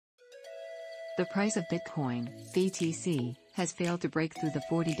The price of Bitcoin, BTC, has failed to break through the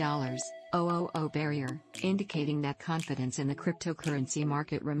 $40,000 barrier, indicating that confidence in the cryptocurrency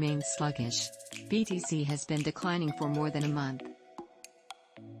market remains sluggish. BTC has been declining for more than a month.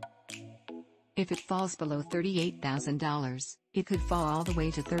 If it falls below $38,000, it could fall all the way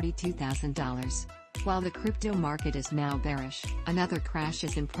to $32,000. While the crypto market is now bearish, another crash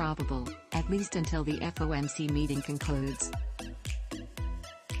is improbable, at least until the FOMC meeting concludes.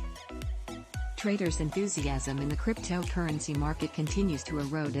 Traders' enthusiasm in the cryptocurrency market continues to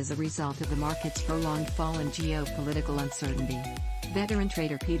erode as a result of the market's prolonged fall and geopolitical uncertainty. Veteran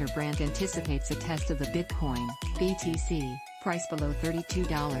trader Peter Brandt anticipates a test of the Bitcoin, BTC, price below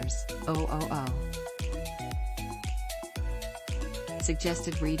 $32,000.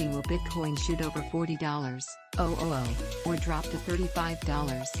 Suggested reading: will Bitcoin shoot over $40,000 or drop to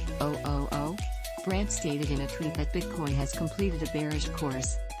 $35,000? Brandt stated in a tweet that Bitcoin has completed a bearish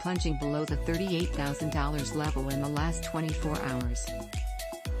course, plunging below the $38,000 level in the last 24 hours.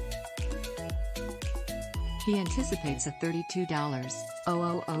 He anticipates a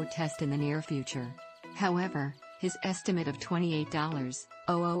 $32,000 test in the near future. However, his estimate of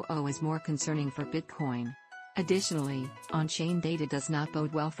 $28,000 is more concerning for Bitcoin. Additionally, on-chain data does not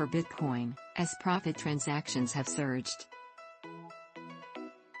bode well for Bitcoin, as profit transactions have surged.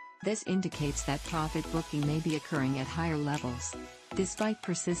 This indicates that profit booking may be occurring at higher levels. Despite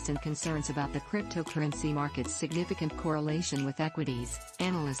persistent concerns about the cryptocurrency market's significant correlation with equities,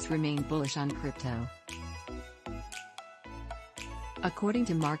 analysts remain bullish on crypto. According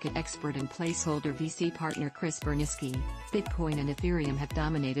to market expert and Placeholder VC partner Chris Burniske, Bitcoin and Ethereum have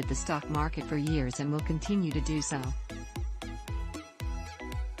dominated the stock market for years and will continue to do so.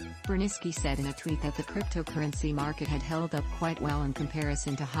 Burniske said in a tweet that the cryptocurrency market had held up quite well in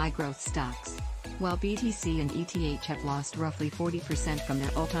comparison to high-growth stocks. While BTC and ETH have lost roughly 40% from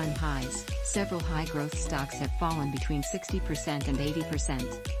their all-time highs, several high-growth stocks have fallen between 60% and 80%.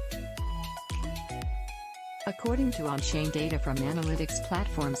 According to on-chain data from analytics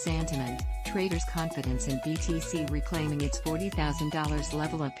platform Santiment, traders' confidence in BTC reclaiming its $40,000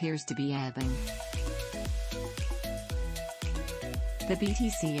 level appears to be ebbing. The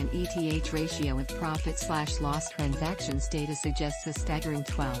BTC and ETH ratio of profit/loss transactions data suggests a staggering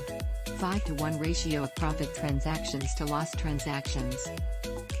 12.5 to 1 ratio of profit transactions to loss transactions.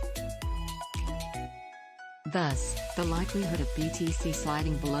 Thus, the likelihood of BTC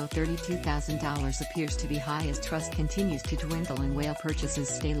sliding below $32,000 appears to be high as trust continues to dwindle and whale purchases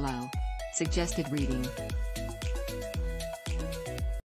stay low. Suggested reading: